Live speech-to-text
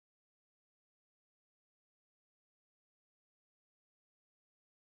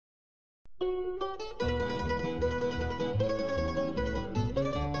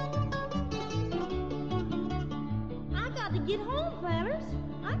I got to get home, fellas.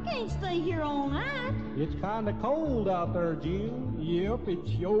 I can't stay here all night. It's kind of cold out there, Jim. Yep, it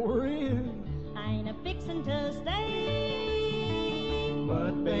sure is. I ain't a-fixin' to stay.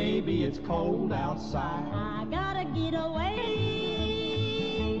 But baby, it's cold outside. I gotta get away.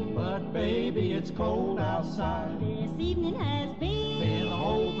 But baby, it's cold outside. This evening has been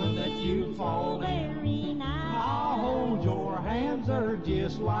hoping that you'd fall in. very nice. I'll hold your hands, they're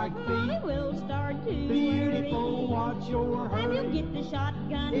just like Mommy feet. will start to Beautiful, worry. watch your And you'll hurry. get the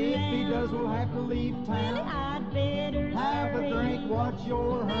shotgun If he round. does, we'll have to leave Really, town. I'd better Have a hurry. drink, watch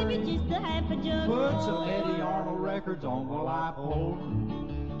your Maybe hurry. just a half a jug Put some more. Eddie Arnold records on while I pour.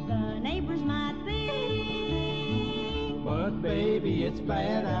 The neighbors might think, But baby, it's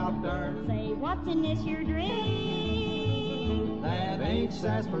bad out there. say, what's in this your drink? That ain't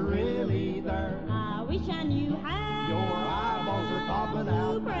sarsaparilla either. I wish I knew how Your eyeballs are popping to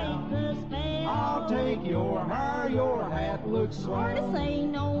out break now. the spell. I'll take your hair, your hat looks Or to swell. say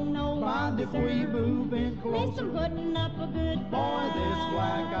no, no, Mind if we sir. move in Need some closer? putting up a good Boy, fight. this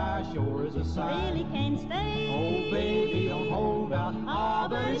black eye sure is a sight. Really can't stay. Oh, baby, don't hold out. Oh,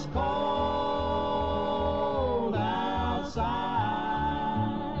 but it's cold outside.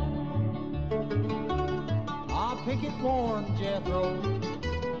 I'll pick it warm, Jethro.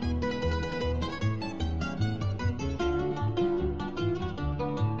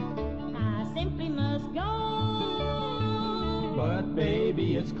 I simply must go. But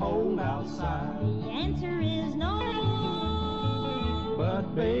baby, it's cold outside. The answer is no.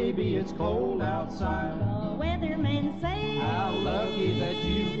 But baby, it's cold outside. The weathermen say How lucky that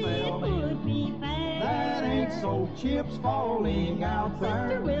you fell it in. would be fair. That ain't so chips falling out Sister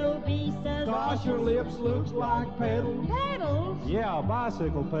there. will be suspicious. Gosh, your lips looks like petals. Pedals. Yeah,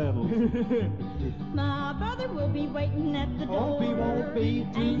 bicycle pedals. My brother will be waiting at the door. Hope he won't be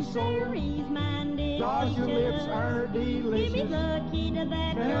too and sore. sure he's minded. Gosh, your lips are Give me delicious. the key to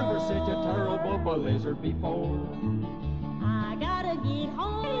that Never door. such a terrible blizzard before. I gotta get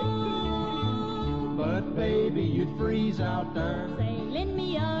home. But baby, you'd freeze out there. Say, lend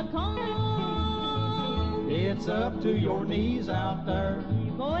me a comb. It's up to your knees out there.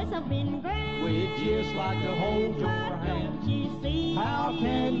 You boys have been great. We'd just like to hold your But hand. don't you see? How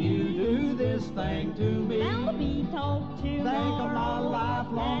can you do this thing to me? I'll be told to Think of my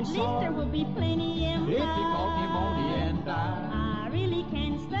lifelong At least sorrow. there will be plenty in If you caught pneumonia and died, I really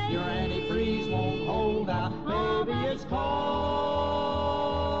can't stay. your antifreeze won't hold out. Baby, it's cold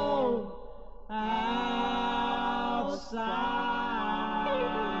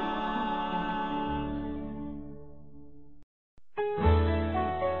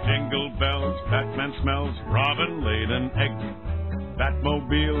outside. Jingle bells, Batman smells, Robin laid an egg.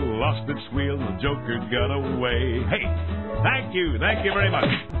 Batmobile lost its wheel, the Joker got away. Hey, thank you very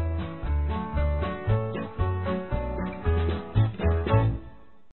much.